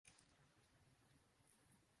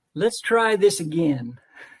Let's try this again.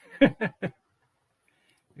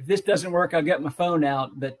 If this doesn't work, I'll get my phone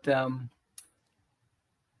out, but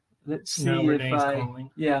let's see calling.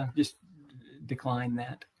 Yeah, just decline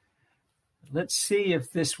that. Let's see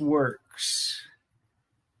if this works.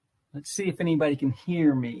 Let's see if anybody can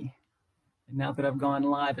hear me. Now that I've gone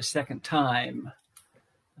live a second time,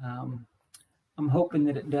 I'm hoping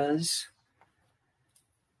that it does.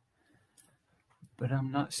 But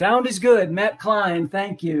I'm not. Sound is good. Matt Klein,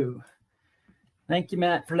 thank you. Thank you,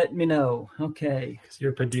 Matt, for letting me know. Okay.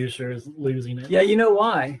 Your producer is losing it. Yeah, you know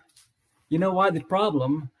why? You know why the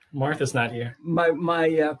problem? Martha's not here.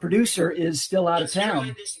 My producer is still out of town.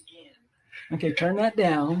 Try this again. Okay, turn that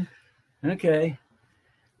down. Okay,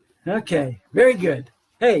 very good.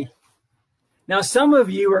 Hey, now some of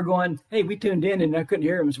you are going, hey, we tuned in and I couldn't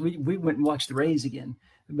hear them, so we went and watched the Rays again.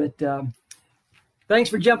 But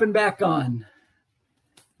thanks for jumping back on.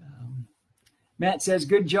 Matt says,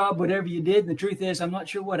 good job, whatever you did. And the truth is, I'm not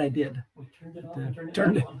sure what I did. We turned it off and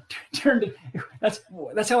turned it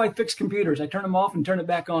on. That's how I fix computers. I turn them off and turn it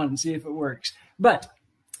back on and see if it works. But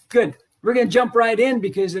good. We're going to jump right in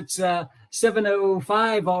because it's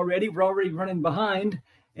 7:05 already. We're already running behind.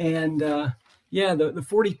 And the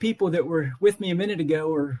 40 people that were with me a minute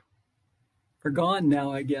ago are gone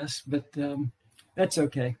now, I guess. But that's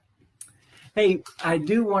okay. Hey, I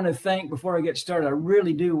do want to thank, before I get started, I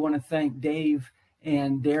really do want to thank Dave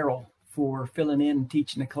and Daryl for filling in and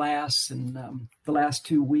teaching the class and the last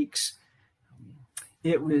 2 weeks.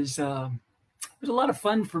 It was a lot of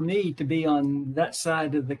fun for me to be on that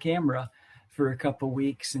side of the camera for a couple of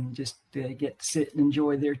weeks and just get to sit and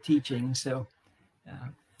enjoy their teaching. So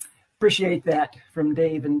appreciate that from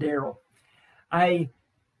Dave and Daryl. I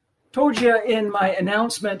told you in my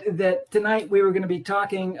announcement that tonight we were going to be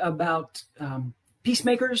talking about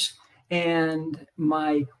peacemakers, and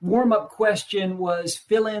my warm-up question was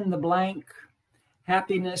fill in the blank.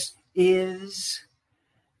 Happiness is,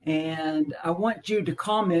 and I want you to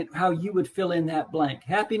comment how you would fill in that blank.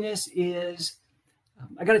 Happiness is,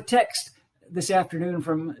 I got a text this afternoon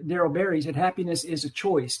from Daryl Berry. He said happiness is a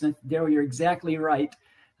choice. Now, Daryl, you're exactly right.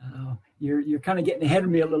 You're kind of getting ahead of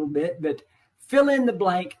me a little bit, but fill in the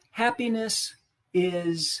blank. Happiness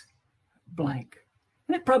is blank.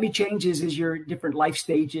 And it probably changes as your different life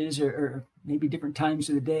stages or maybe different times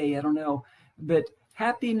of the day. I don't know. But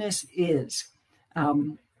happiness is.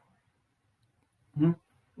 Nothing.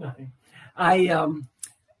 I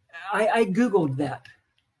Googled that.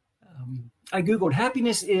 I Googled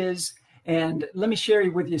happiness is, and let me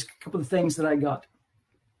share with you a couple of things that I got.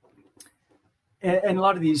 And a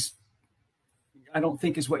lot of these I don't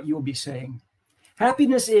think is what you'll be saying.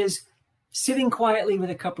 Happiness is sitting quietly with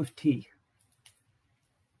a cup of tea.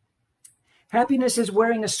 Happiness is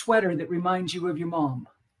wearing a sweater that reminds you of your mom.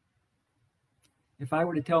 If I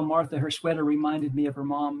were to tell Martha her sweater reminded me of her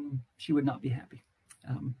mom, she would not be happy.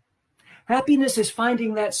 Happiness is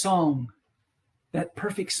finding that song, that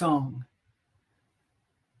perfect song.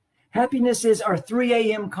 Happiness is our 3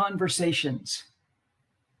 a.m. conversations.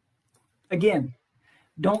 Again,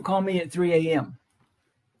 don't call me at 3 a.m.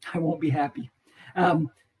 I won't be happy.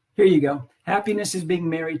 Here you go. Happiness is being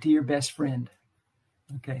married to your best friend.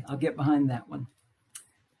 Okay, I'll get behind that one.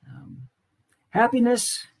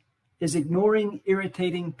 Happiness is ignoring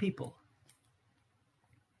irritating people.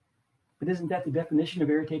 But isn't that the definition of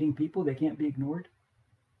irritating people? They can't be ignored?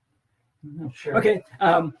 No. Sure. Okay.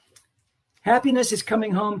 Happiness is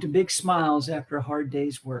coming home to big smiles after a hard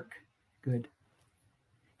day's work. Good.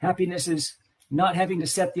 Happiness is not having to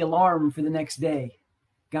set the alarm for the next day.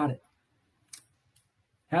 Got it.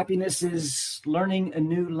 Happiness is learning a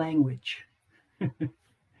new language.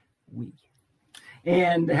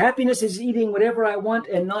 And happiness is eating whatever I want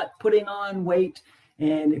and not putting on weight.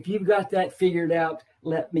 And if you've got that figured out,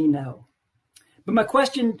 let me know. But my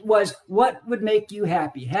question was, what would make you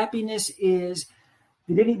happy? Happiness is,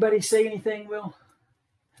 did anybody say anything, Will?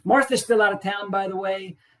 Martha's still out of town, by the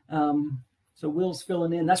way. So Will's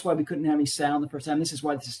filling in. That's why we couldn't have any sound the first time. This is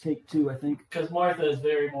why this is take 2, I think. Because Martha is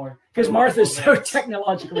very more... Because Martha's so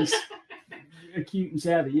technologically acute and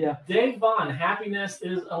savvy, yeah. Dave Vaughn, happiness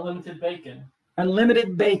is unlimited bacon.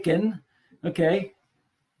 Unlimited bacon. Okay.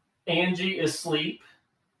 Angie is sleep.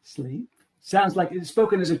 Sleep. Sounds like it's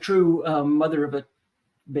spoken as a true mother of a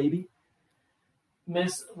baby.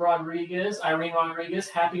 Miss Rodriguez, Irene Rodriguez,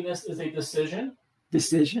 happiness is a decision.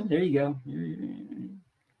 Decision. There you go.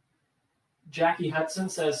 Jackie Hudson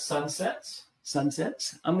says sunsets.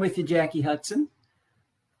 Sunsets. I'm with you, Jackie Hudson.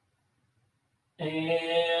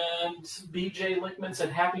 And BJ Lickman said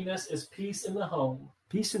happiness is peace in the home.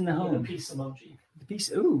 Peace in the With a home. peace emoji. The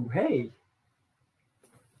peace. Ooh, hey.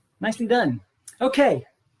 Nicely done. Okay.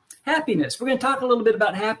 Happiness. We're going to talk a little bit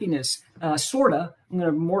about happiness, sorta. I'm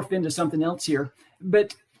going to morph into something else here.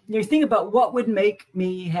 But you think about what would make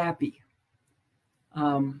me happy.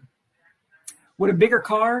 Would a bigger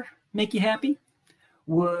car make you happy?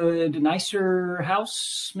 Would a nicer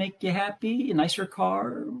house make you happy? A nicer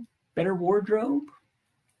car? Better wardrobe?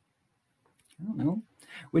 I don't know.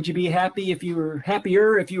 Would you be happy if you were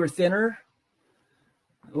happier if you were thinner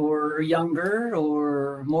or younger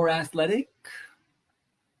or more athletic?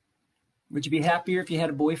 Would you be happier if you had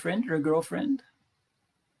a boyfriend or a girlfriend?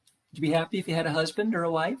 Would you be happy if you had a husband or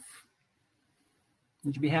a wife?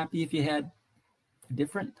 Would you be happy if you had a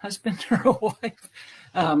different husband or a wife?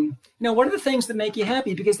 What are the things that make you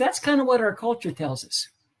happy? Because that's kind of what our culture tells us.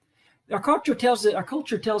 Our culture tells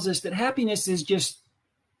us that happiness is just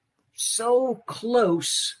so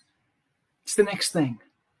close. It's the next thing.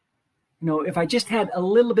 If I just had a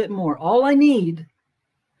little bit more, all I need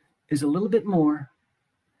is a little bit more,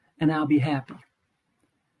 and I'll be happy.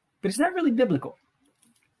 But is that really biblical?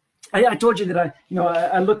 I told you that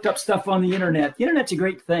I looked up stuff on the internet. The internet's a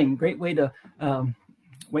great thing, great way to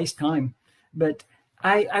waste time. But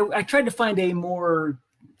I tried to find a more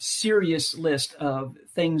serious list of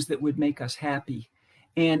things that would make us happy.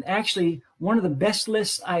 And actually, one of the best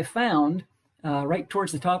lists I found, right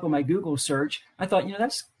towards the top of my Google search, I thought,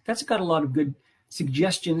 that's got a lot of good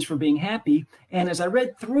suggestions for being happy. And as I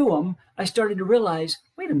read through them, I started to realize,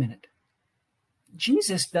 wait a minute,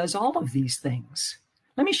 Jesus does all of these things.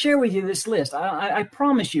 Let me share with you this list. I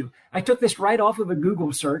promise you, I took this right off of a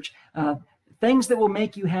Google search. Things that will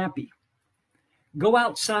make you happy. Go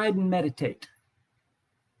outside and meditate.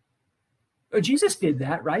 Jesus did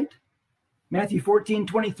that, right? Matthew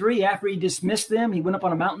 14:23, after he dismissed them, he went up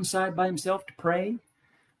on a mountainside by himself to pray.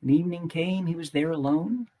 When evening came, he was there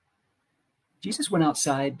alone. Jesus went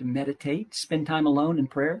outside to meditate, spend time alone in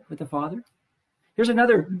prayer with the Father. Here's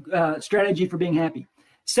another strategy for being happy.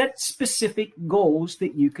 Set specific goals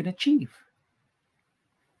that you can achieve.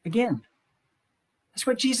 Again, that's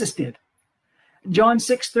what Jesus did. John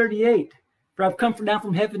 6:38, for I've come down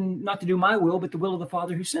from heaven not to do my will, but the will of the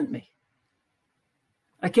Father who sent me.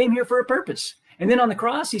 I came here for a purpose. And then on the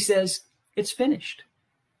cross, he says, it's finished.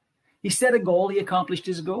 He set a goal. He accomplished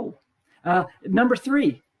his goal. Number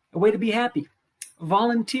 3, a way to be happy.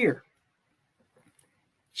 Volunteer.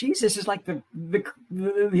 Jesus is like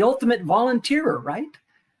the ultimate volunteerer, right?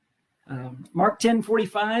 Mark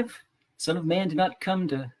 10:45, Son of Man did not come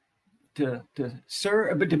to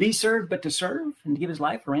serve, but to be served, but to serve and to give his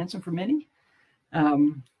life a ransom for many.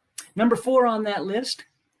 Number 4 on that list,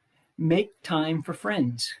 make time for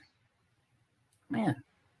friends. Man,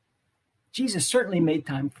 Jesus certainly made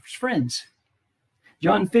time for his friends.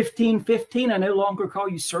 John 15:15, I no longer call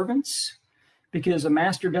you servants because a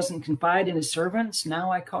master doesn't confide in his servants.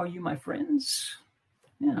 Now I call you my friends.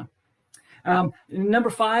 Yeah. Number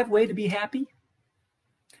 5, way to be happy.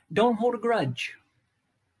 Don't hold a grudge.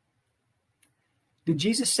 Did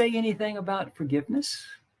Jesus say anything about forgiveness?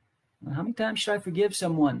 How many times should I forgive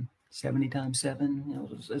someone? 70 times 7,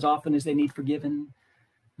 as often as they need forgiven.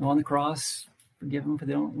 On the cross, forgive them for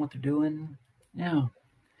they don't know what they're doing. Yeah.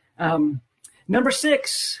 Number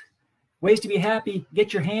 6, ways to be happy.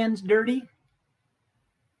 Get your hands dirty.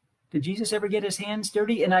 Did Jesus ever get his hands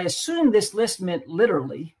dirty? And I assume this list meant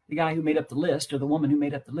literally the guy who made up the list or the woman who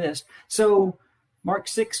made up the list. So Mark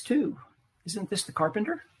 6:2, isn't this the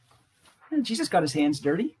carpenter? And Jesus got his hands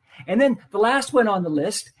dirty. And then the last one on the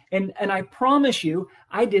list, and I promise you,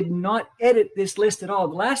 I did not edit this list at all.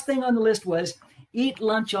 The last thing on the list was eat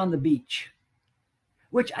lunch on the beach,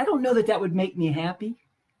 which I don't know that would make me happy.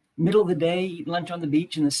 Middle of the day, eat lunch on the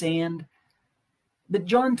beach in the sand. But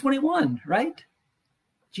John 21, right?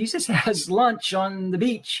 Jesus has lunch on the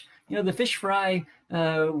beach, the fish fry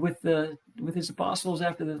with his apostles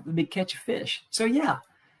after the big catch of fish. So yeah,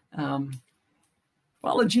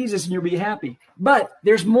 follow Jesus and you'll be happy. But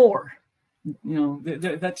there's more.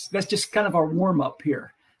 That's just kind of our warm up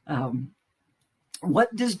here.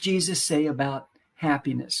 What does Jesus say about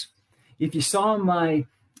happiness? If you saw my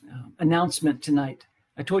announcement tonight,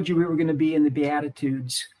 I told you we were going to be in the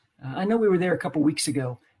Beatitudes. I know we were there a couple weeks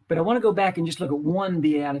ago, but I want to go back and just look at one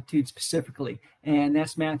Beatitude specifically, and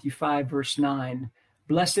that's Matthew 5, verse 9.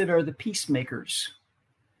 Blessed are the peacemakers,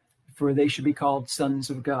 for they should be called sons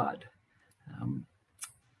of God.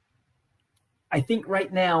 I think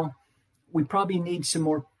right now we probably need some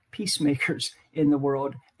more peacemakers in the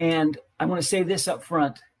world. And I want to say this up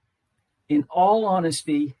front. In all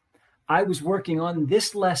honesty, I was working on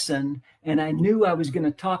this lesson and I knew I was going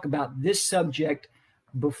to talk about this subject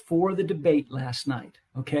before the debate last night.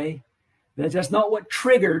 Okay. That's not what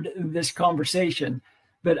triggered this conversation,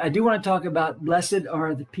 But I do want to talk about blessed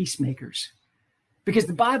are the peacemakers, because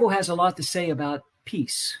the Bible has a lot to say about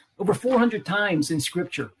peace. Over 400 times in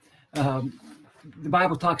Scripture, the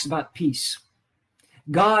Bible talks about peace.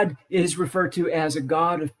 God is referred to as a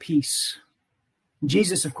God of peace.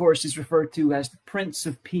 Jesus, of course, is referred to as the Prince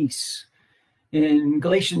of Peace. In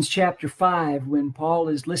Galatians chapter 5, when Paul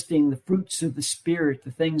is listing the fruits of the Spirit,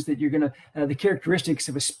 the things that you're going to, the characteristics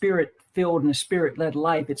of a Spirit-filled and a Spirit-led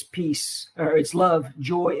life, it's peace, or it's love,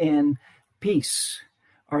 joy, and peace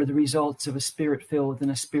are the results of a Spirit-filled and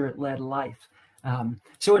a Spirit-led life.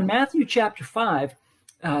 So in Matthew chapter 5,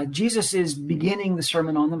 Jesus is beginning the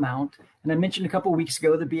Sermon on the Mount. And I mentioned a couple of weeks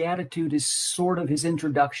ago, the Beatitude is sort of his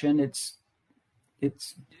introduction. It's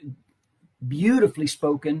beautifully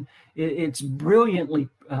spoken. It's brilliantly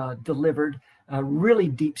delivered, really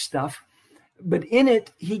deep stuff. But in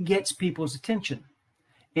it, he gets people's attention.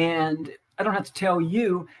 And I don't have to tell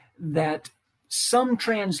you that some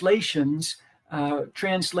translations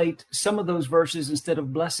translate some of those verses instead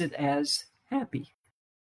of blessed as happy.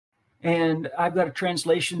 And I've got a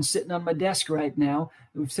translation sitting on my desk right now.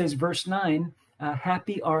 It says, verse 9,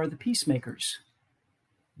 happy are the peacemakers,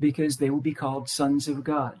 because they will be called sons of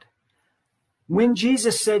God. When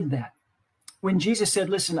Jesus said that, when Jesus said,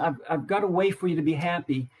 listen, I've got a way for you to be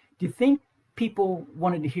happy, do you think people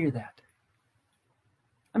wanted to hear that?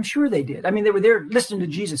 I'm sure they did. I mean, they were there listening to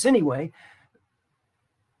Jesus anyway,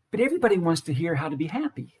 but everybody wants to hear how to be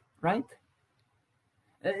happy, right?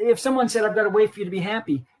 If someone said, I've got a way for you to be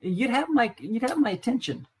happy, you'd have my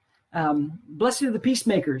attention. Blessed are the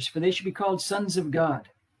peacemakers, for they should be called sons of God.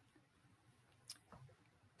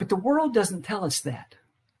 But the world doesn't tell us that.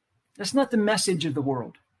 That's not the message of the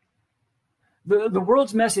world. The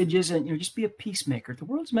world's message isn't, just be a peacemaker. The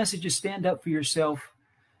world's message is stand up for yourself,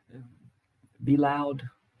 be loud,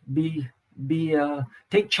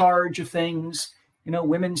 take charge of things.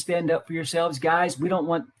 Women, stand up for yourselves. Guys, we don't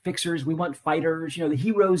want fixers. We want fighters. The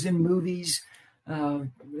heroes in movies,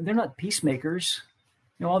 they're not peacemakers.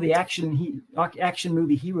 All the action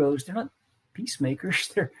movie heroes, they're not peacemakers.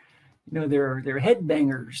 They're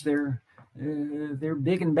headbangers. They're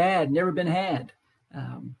big and bad, never been had.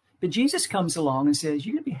 But Jesus comes along and says,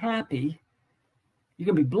 you're going to be happy. You're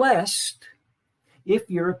going to be blessed if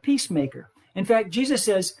you're a peacemaker. In fact, Jesus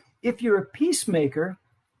says, if you're a peacemaker,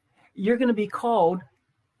 you're going to be called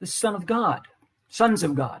the Son of God, sons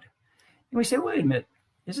of God. And we say, wait a minute,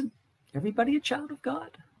 isn't everybody a child of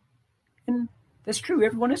God? And that's true,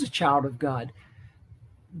 everyone is a child of God.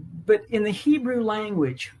 But in the Hebrew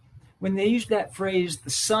language, when they used that phrase, the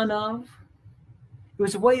son of, it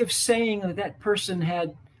was a way of saying that person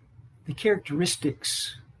had the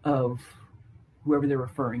characteristics of whoever they're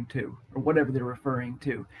referring to, or whatever they're referring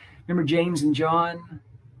to. Remember James and John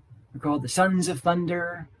were called the sons of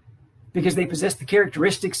thunder, because they possessed the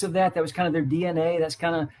characteristics of that. That was kind of their DNA. That's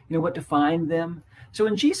kind of, what defined them. So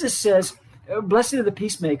when Jesus says, blessed are the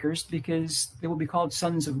peacemakers, because they will be called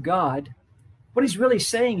sons of God, what he's really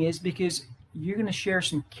saying is because you're going to share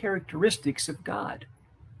some characteristics of God.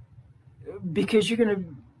 Because you're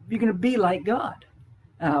going to be like God.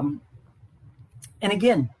 And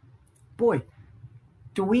again, boy,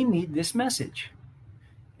 do we need this message?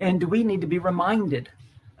 And do we need to be reminded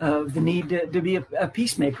of the need to be a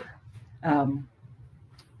peacemaker? But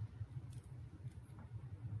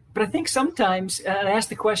I think sometimes, and I asked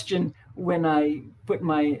the question when I put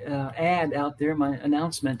my ad out there, my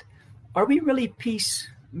announcement, are we really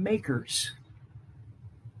peacemakers?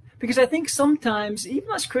 Because I think sometimes,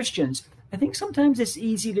 even as Christians, I think sometimes it's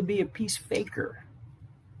easy to be a peace faker.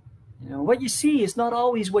 What you see is not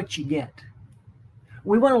always what you get.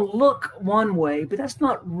 We want to look one way, but that's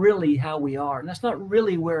not really how we are. And that's not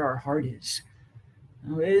really where our heart is.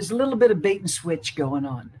 There's a little bit of bait and switch going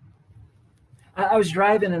on. I was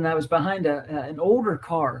driving and I was behind an older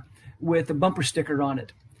car with a bumper sticker on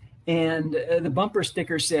it. And the bumper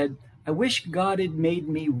sticker said, I wish God had made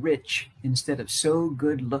me rich instead of so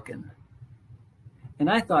good looking. And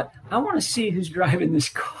I thought, I want to see who's driving this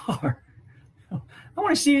car. I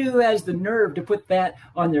want to see who has the nerve to put that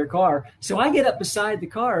on their car. So I get up beside the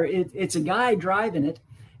car. It's a guy driving it.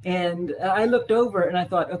 And I looked over and I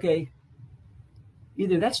thought, okay,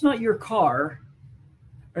 either that's not your car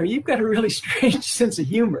or you've got a really strange sense of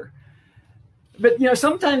humor. But,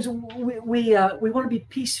 sometimes we want to be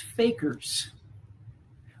peace fakers.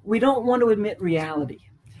 We don't want to admit reality.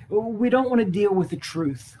 We don't want to deal with the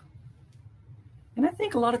truth. And I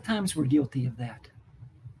think a lot of times we're guilty of that.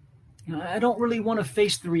 I don't really want to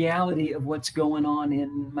face the reality of what's going on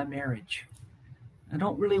in my marriage. I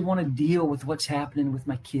don't really want to deal with what's happening with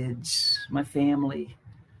my kids, my family,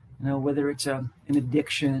 whether it's an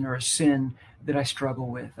addiction or a sin that I struggle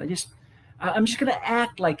with. I'm just going to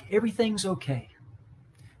act like everything's okay.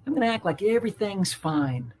 I'm going to act like everything's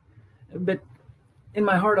fine. But in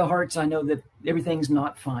my heart of hearts, I know that everything's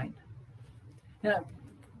not fine. Now,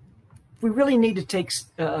 we really need to take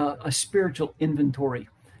a spiritual inventory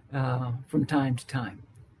from time to time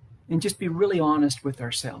and just be really honest with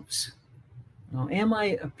ourselves. Am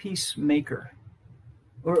I a peacemaker,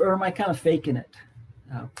 or am I kind of faking it?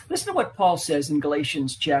 Listen to what Paul says in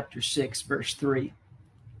Galatians chapter 6, verse 3.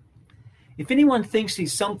 If anyone thinks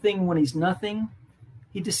he's something when he's nothing,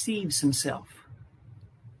 he deceives himself.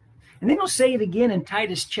 And then he'll say it again in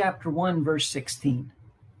Titus chapter 1, verse 16.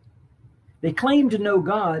 They claim to know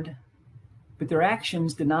God, but their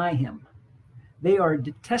actions deny him. They are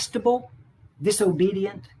detestable,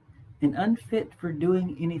 disobedient, and unfit for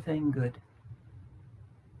doing anything good.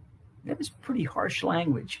 That is pretty harsh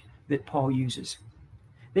language that Paul uses.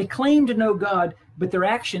 They claim to know God, but their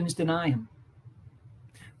actions deny him.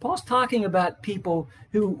 Paul's talking about people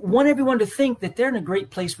who want everyone to think that they're in a great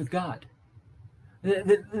place with God.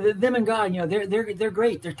 Them and God, they're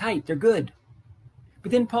great, they're tight, they're good.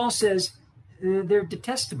 But then Paul says they're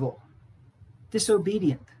detestable,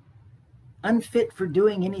 disobedient, unfit for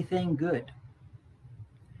doing anything good.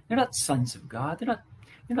 They're not sons of God.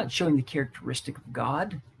 They're not showing the characteristic of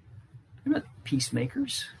God. They're not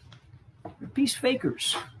peacemakers. They're peace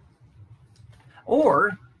fakers.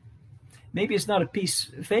 Or maybe it's not a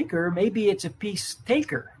peace faker. Maybe it's a peace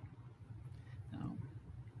taker.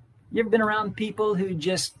 You ever been around people who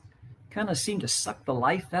just kind of seem to suck the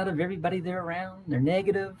life out of everybody they're around? They're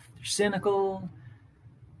negative. They're cynical.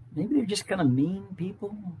 Maybe they're just kind of mean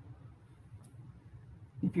people.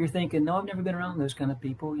 If you're thinking, no, I've never been around those kind of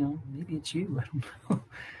people, maybe it's you. I don't know.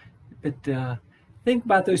 But think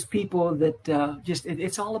about those people that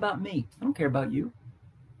it's all about me. I don't care about you.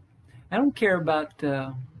 I don't care about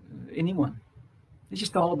anyone. It's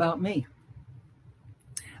just all about me.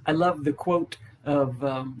 I love the quote of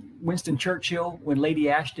Winston Churchill when Lady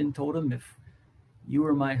Ashton told him, if you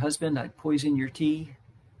were my husband, I'd poison your tea.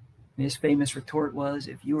 And his famous retort was,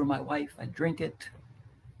 if you were my wife, I'd drink it.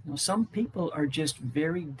 Some people are just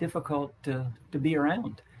very difficult to be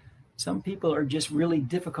around. Some people are just really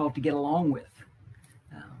difficult to get along with.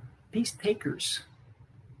 Peace takers.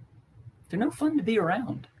 They're no fun to be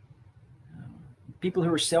around. People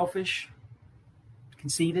who are selfish,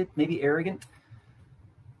 conceited, maybe arrogant.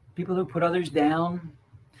 People who put others down.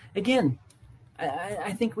 Again,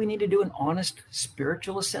 I think we need to do an honest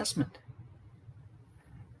spiritual assessment.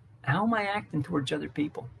 How am I acting towards other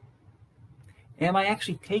people? Am I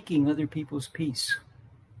actually taking other people's peace?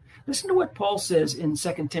 Listen to what Paul says in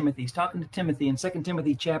 2 Timothy. He's talking to Timothy in 2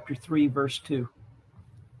 Timothy chapter 3, verse 2.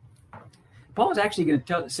 Paul is actually going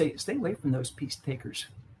to say, stay away from those peace takers.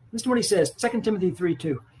 Listen to what he says, 2 Timothy 3,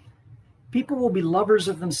 2. People will be lovers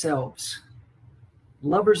of themselves,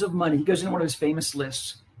 lovers of money. He goes into one of his famous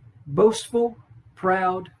lists. Boastful,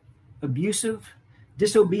 proud, abusive,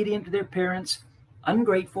 disobedient to their parents,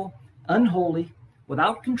 ungrateful, unholy,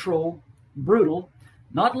 without control, brutal,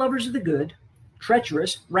 not lovers of the good,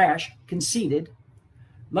 treacherous, rash, conceited,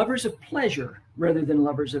 lovers of pleasure rather than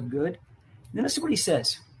lovers of good. And then listen to what he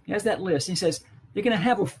says. He has that list. He says, they're going to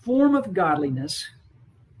have a form of godliness,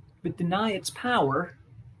 but deny its power,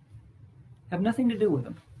 have nothing to do with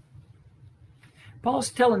them. Paul's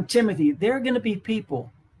telling Timothy, there are going to be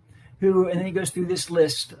people who, and then he goes through this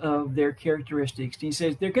list of their characteristics. And he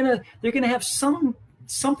says, they're going to have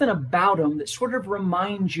something about them that sort of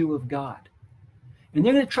reminds you of God. And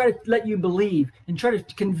they're going to try to let you believe and try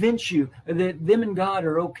to convince you that them and God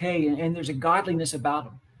are okay and there's a godliness about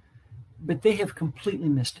them. But they have completely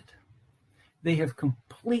missed it. They have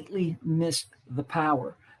completely missed the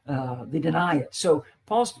power. They deny it. So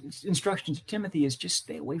Paul's instruction to Timothy is just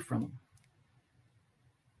stay away from them.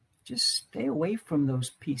 Just stay away from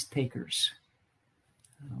those peace takers.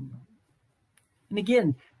 And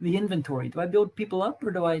again, the inventory. Do I build people up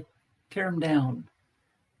or do I tear them down?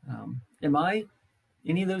 Am I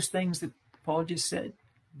any of those things that Paul just said?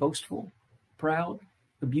 Boastful, proud,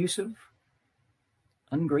 abusive,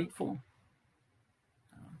 ungrateful?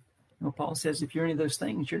 Paul says if you're any of those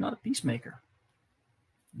things, you're not a peacemaker.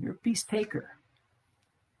 You're a peace taker.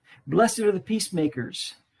 Blessed are the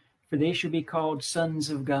peacemakers, for they shall be called sons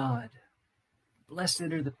of God. Blessed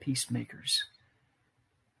are the peacemakers.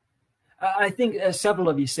 I think several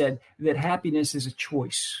of you said that happiness is a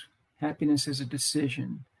choice. Happiness is a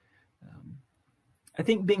decision. I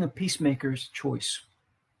think being a peacemaker is a choice.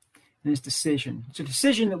 And it's a decision. It's a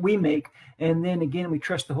decision that we make. And then again, we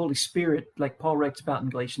trust the Holy Spirit, like Paul writes about in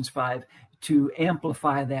Galatians 5, to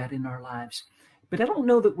amplify that in our lives. But I don't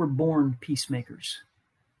know that we're born peacemakers.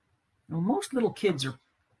 Most little kids are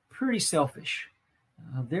pretty selfish.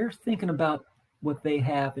 They're thinking about what they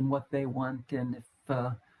have and what they want, and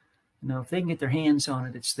if they can get their hands on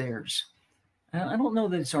it, it's theirs. I don't know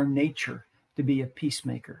that it's our nature to be a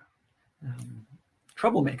peacemaker,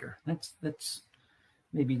 troublemaker. That's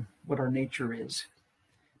maybe what our nature is.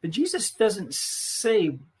 But Jesus doesn't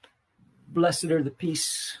say, "Blessed are the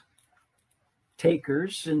peace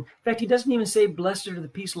takers." In fact, he doesn't even say, "Blessed are the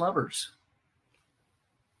peace lovers."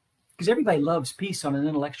 Because everybody loves peace on an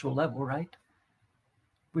intellectual level, right?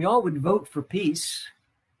 We all would vote for peace.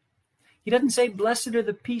 He doesn't say, "Blessed are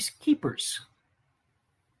the peacekeepers."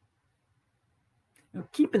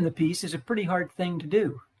 Keeping the peace is a pretty hard thing to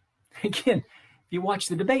do. Again, if you watched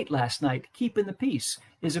the debate last night, keeping the peace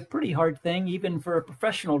is a pretty hard thing even for a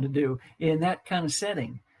professional to do in that kind of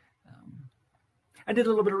setting. I did a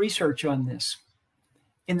little bit of research on this.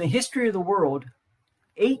 In the history of the world,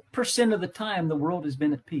 8% of the time the world has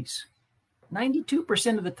been at peace.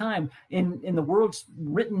 92% of the time in the world's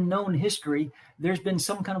written known history, there's been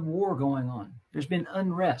some kind of war going on. There's been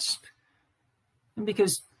unrest. And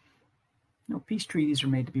because peace treaties are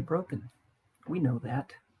made to be broken. We know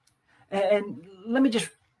that. And let me just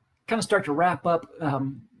kind of start to wrap up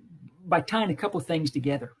by tying a couple of things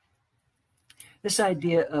together. This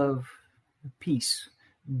idea of peace,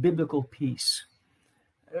 biblical peace.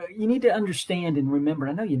 You need to understand and remember,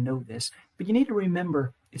 I know you know this, but you need to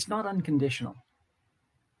remember it's not unconditional.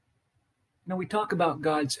 We talk about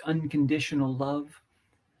God's unconditional love,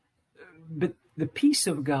 but the peace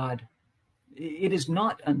of God, it is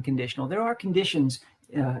not unconditional. There are conditions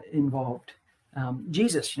involved.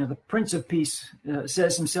 Jesus, the Prince of Peace,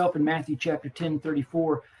 says himself in Matthew chapter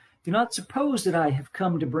 10:34, "Do not suppose that I have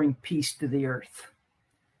come to bring peace to the earth.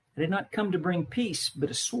 I did not come to bring peace,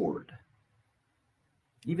 but a sword."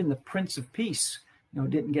 Even the Prince of Peace,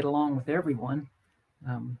 didn't get along with everyone.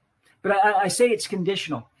 But I say it's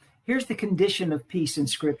conditional. Here's the condition of peace in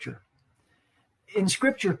Scripture. In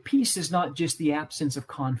Scripture, peace is not just the absence of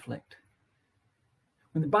conflict.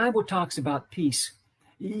 When the Bible talks about peace,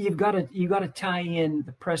 you've got to tie in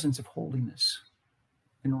the presence of holiness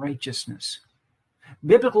and righteousness.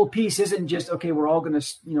 Biblical peace isn't just, okay, we're all going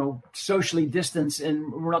to, socially distance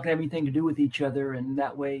and we're not going to have anything to do with each other, and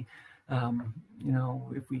that way,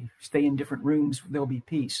 if we stay in different rooms, there'll be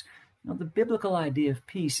peace. The biblical idea of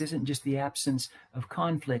peace isn't just the absence of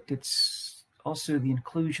conflict. It's also the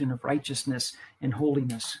inclusion of righteousness and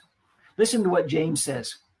holiness. Listen to what James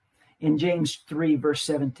says in James 3, verse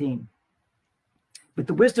 17. "But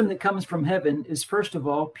the wisdom that comes from heaven is first of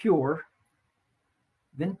all pure,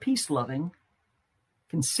 then peace-loving,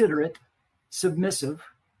 considerate, submissive,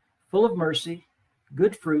 full of mercy,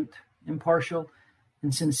 good fruit, impartial,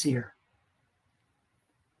 and sincere."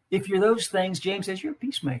 If you're those things, James says you're a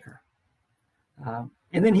peacemaker.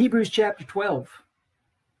 And then Hebrews chapter 12,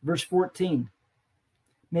 verse 14.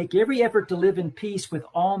 "Make every effort to live in peace with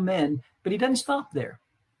all men," but he doesn't stop there.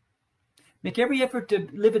 "Make every effort to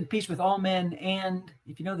live in peace with all men, and,"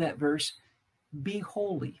 if you know that verse, "be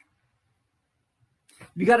holy."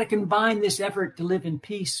 You got to combine this effort to live in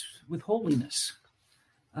peace with holiness.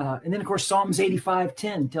 And then, of course, Psalms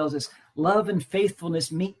 85:10 tells us, "Love and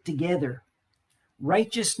faithfulness meet together.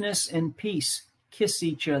 Righteousness and peace kiss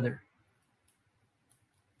each other."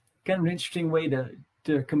 Kind of an interesting way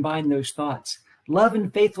to combine those thoughts. Love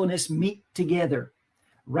and faithfulness meet together.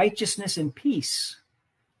 Righteousness and peace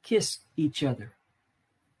kiss each other.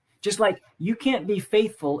 Just like you can't be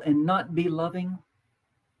faithful and not be loving,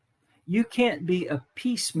 you can't be a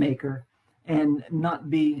peacemaker and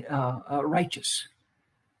not be righteous.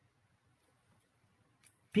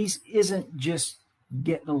 Peace isn't just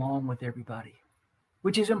getting along with everybody,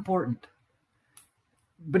 which is important,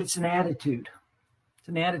 but it's an attitude. It's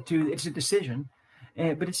an attitude, it's a decision,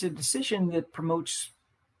 but it's a decision that promotes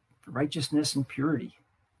righteousness and purity.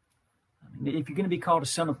 If you're going to be called a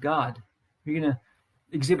son of God, you're going to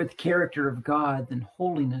exhibit the character of God, then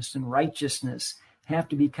holiness and righteousness have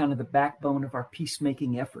to be kind of the backbone of our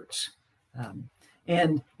peacemaking efforts.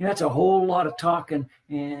 And that's a whole lot of talking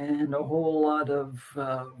and a whole lot of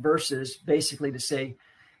verses basically to say,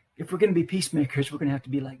 if we're going to be peacemakers, we're going to have to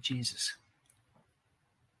be like Jesus.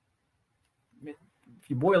 If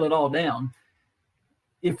you boil it all down,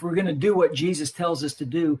 if we're going to do what Jesus tells us to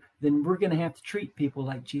do, then we're going to have to treat people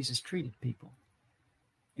like Jesus treated people.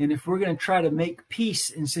 And if we're going to try to make peace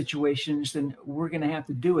in situations, then we're going to have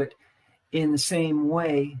to do it in the same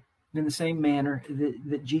way, in the same manner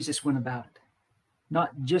that Jesus went about it.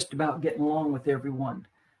 Not just about getting along with everyone.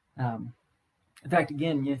 In fact,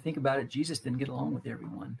 again, think about it, Jesus didn't get along with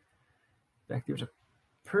everyone. In fact, there was a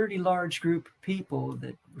pretty large group of people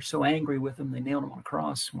that were so angry with him, they nailed him on a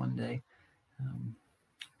cross one day.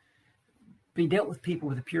 But he dealt with people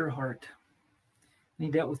with a pure heart. And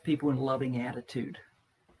he dealt with people in a loving attitude.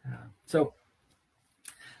 So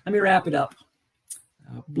let me wrap it up.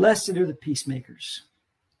 Blessed are the peacemakers.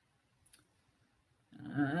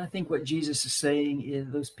 I think what Jesus is saying is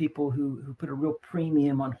those people who put a real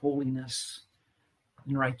premium on holiness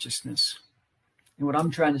and righteousness. And what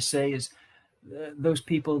I'm trying to say is those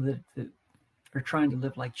people that are trying to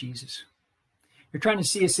live like Jesus. You're trying to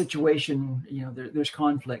see a situation, there's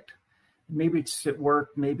conflict. Maybe it's at work,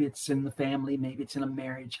 maybe it's in the family, maybe it's in a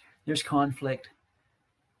marriage. There's conflict.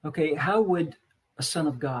 Okay, how would a son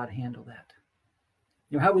of God handle that?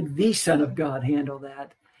 How would the Son of God handle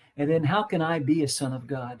that? And then how can I be a son of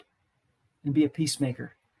God and be a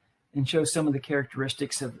peacemaker and show some of the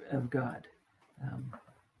characteristics of God?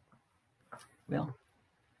 Well,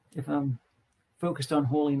 if I'm focused on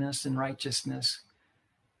holiness and righteousness,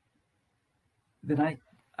 then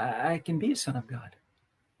I can be a son of God.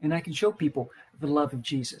 And I can show people the love of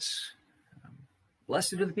Jesus.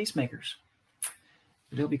 Blessed are the peacemakers.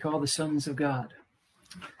 They'll be called the sons of God.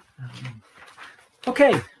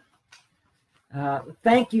 Okay.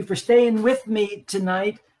 Thank you for staying with me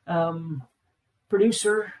tonight.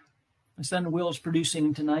 Producer, my son Will's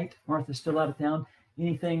producing tonight. Martha's still out of town.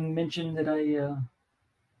 Anything mentioned that I...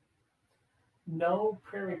 No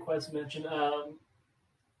prayer requests mentioned.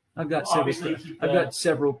 I've got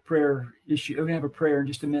several prayer issues. We're going to have a prayer in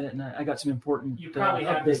just a minute, and I got some important You probably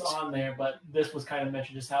have updates. this on there, but this was kind of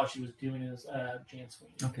mentioned just how she was doing as Jan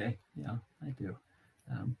Sweeney. Okay, yeah, I do.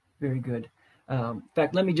 Very good. In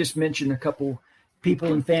fact, let me just mention a couple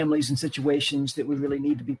people and families and situations that we really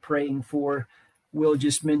need to be praying for. Will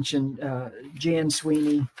just mentioned Jan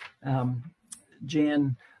Sweeney.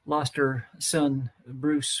 Jan lost her son,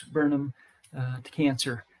 Bruce Burnham, to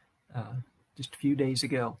cancer just a few days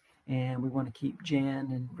ago. And we want to keep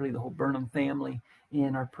Jan and really the whole Burnham family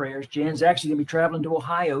in our prayers. Jan's actually going to be traveling to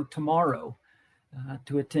Ohio tomorrow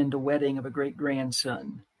to attend a wedding of a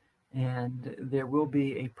great-grandson. And there will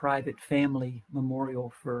be a private family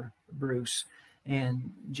memorial for Bruce.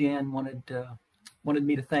 And Jan wanted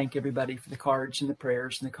me to thank everybody for the cards and the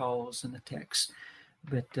prayers and the calls and the texts.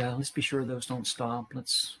 But let's be sure those don't stop.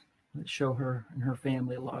 Let's show her and her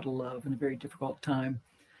family a lot of love in a very difficult time.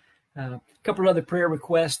 A couple of other prayer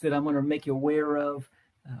requests that I'm going to make you aware of.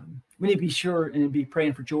 We need to be sure and be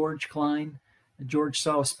praying for George Klein. George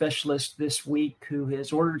saw a specialist this week who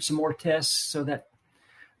has ordered some more tests, so that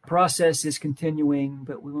process is continuing.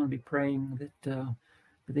 But we want to be praying that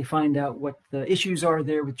they find out what the issues are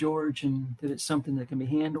there with George and that it's something that can be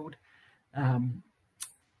handled.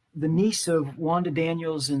 The niece of Wanda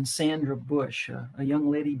Daniels and Sandra Bush, a young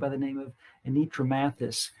lady by the name of Anitra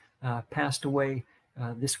Mathis, passed away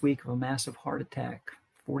this week of a massive heart attack,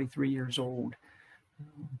 43 years old.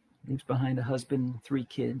 Leaves behind a husband and 3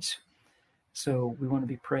 kids. So we want to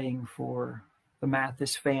be praying for the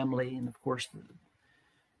Mathis family and, of course,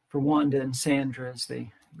 for Wanda and Sandra as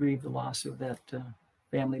they grieve the loss of that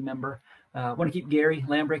family member. I want to keep Gary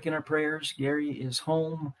Lambrick in our prayers. Gary is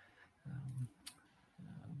home,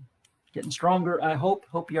 getting stronger. I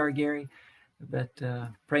hope you are, Gary, but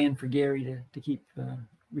praying for Gary to keep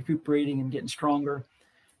recuperating and getting stronger.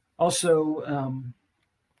 Also,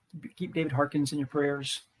 keep David Harkins in your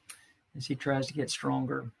prayers as he tries to get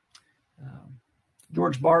stronger.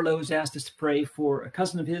 George Barlow's asked us to pray for a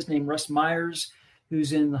cousin of his named Russ Myers,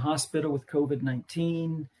 who's in the hospital with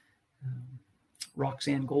COVID-19.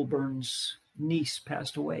 Roxanne Goldburn's niece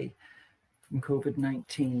passed away from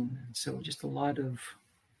COVID-19. And so just a lot of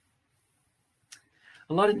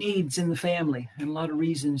needs in the family and a lot of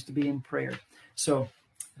reasons to be in prayer. So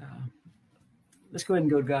let's go ahead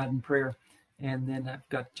and go to God in prayer. And then I've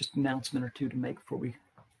got just an announcement or two to make before we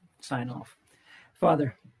sign off.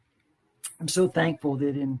 Father, I'm so thankful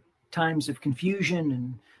that in times of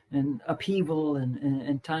confusion and upheaval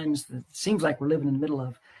and times that seems like we're living in the middle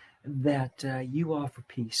of, that you offer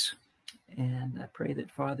peace. And I pray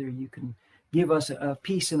that, Father, you can give us a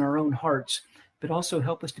peace in our own hearts, but also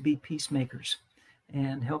help us to be peacemakers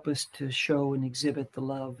and help us to show and exhibit the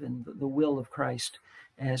love and the will of Christ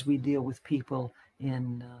as we deal with people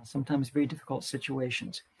in sometimes very difficult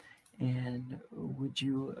situations. And would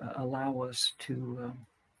you allow us to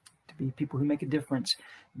be people who make a difference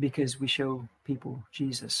because we show people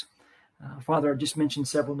Jesus. Father, I've just mentioned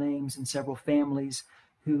several names and several families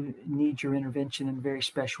who need your intervention in a very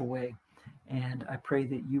special way. And I pray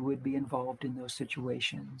that you would be involved in those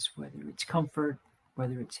situations, whether it's comfort,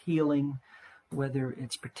 whether it's healing, whether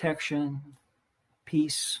it's protection,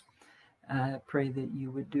 peace. I pray that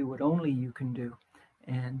you would do what only you can do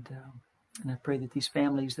And I pray that these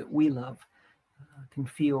families that we love can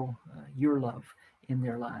feel your love in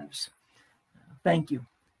their lives. Thank you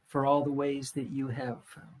for all the ways that you have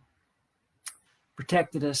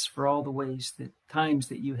protected us, for all the times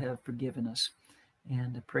that you have forgiven us.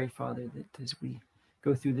 And I pray, Father, that as we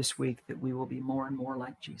go through this week, that we will be more and more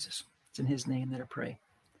like Jesus. It's in his name that I pray.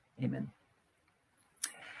 Amen.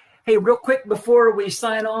 Hey, real quick before we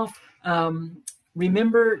sign off,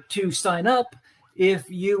 remember to sign up if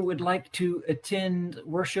you would like to attend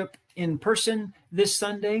worship in person this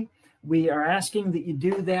Sunday. We are asking that you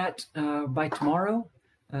do that by tomorrow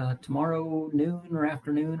noon or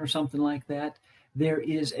afternoon or something like that. There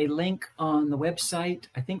is a link on the website.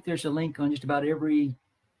 I think there's a link on just about every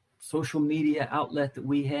social media outlet that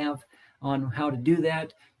we have on how to do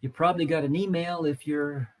that. You probably got an email if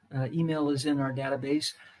your email is in our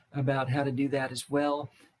database about how to do that as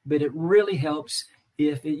well. But it really helps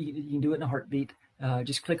if you can do it in a heartbeat.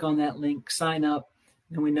 Just click on that link, sign up,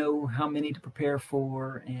 and we know how many to prepare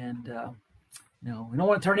for. And we don't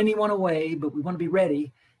want to turn anyone away, but we want to be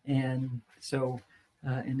ready. And so,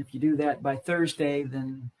 and if you do that by Thursday,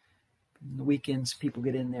 then the weekends people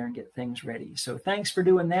get in there and get things ready. So thanks for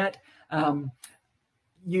doing that.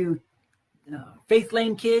 You Faith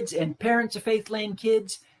Lane kids and parents of Faith Lane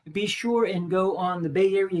kids, be sure and go on the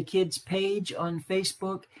Bay Area Kids page on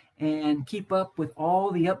Facebook and keep up with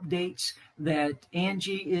all the updates that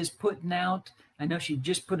Angie is putting out. I know she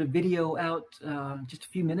just put a video out just a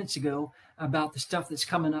few minutes ago about the stuff that's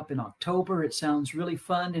coming up in October. It sounds really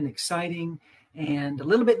fun and exciting and a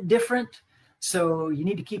little bit different. So you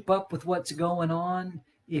need to keep up with what's going on.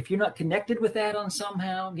 If you're not connected with that on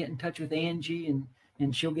somehow, get in touch with Angie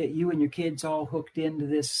and she'll get you and your kids all hooked into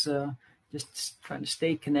this, just trying to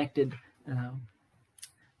stay connected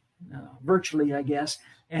virtually, I guess.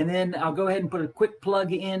 And then I'll go ahead and put a quick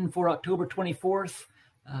plug in for October 24th.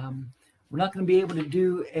 We're not going to be able to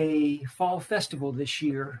do a fall festival this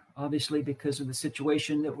year, obviously, because of the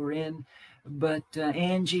situation that we're in. But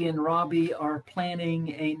Angie and Robbie are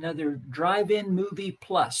planning another drive-in movie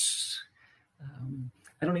plus.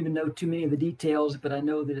 I don't even know too many of the details, but I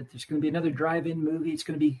know that there's going to be another drive-in movie. It's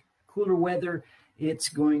going to be cooler weather. It's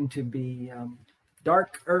going to be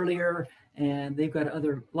dark earlier, and they've got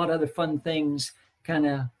a lot of other fun things kind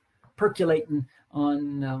of percolating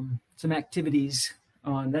on some activities.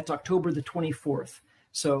 That's October the 24th.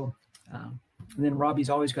 So and then Robbie's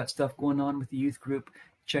always got stuff going on with the youth group.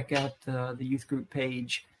 Check out the youth group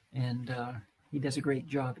page, and he does a great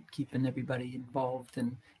job at keeping everybody involved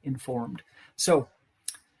and informed. So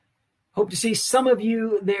hope to see some of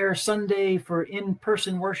you there Sunday for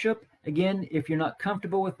in-person worship. Again, if you're not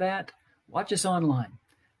comfortable with that, watch us online.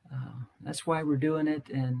 That's why we're doing it,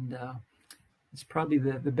 and it's probably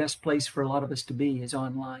the best place for a lot of us to be is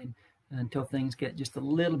online until things get just a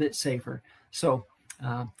little bit safer. So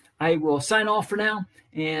I will sign off for now,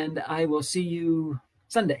 and I will see you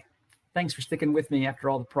Sunday. Thanks for sticking with me after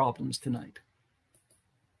all the problems tonight.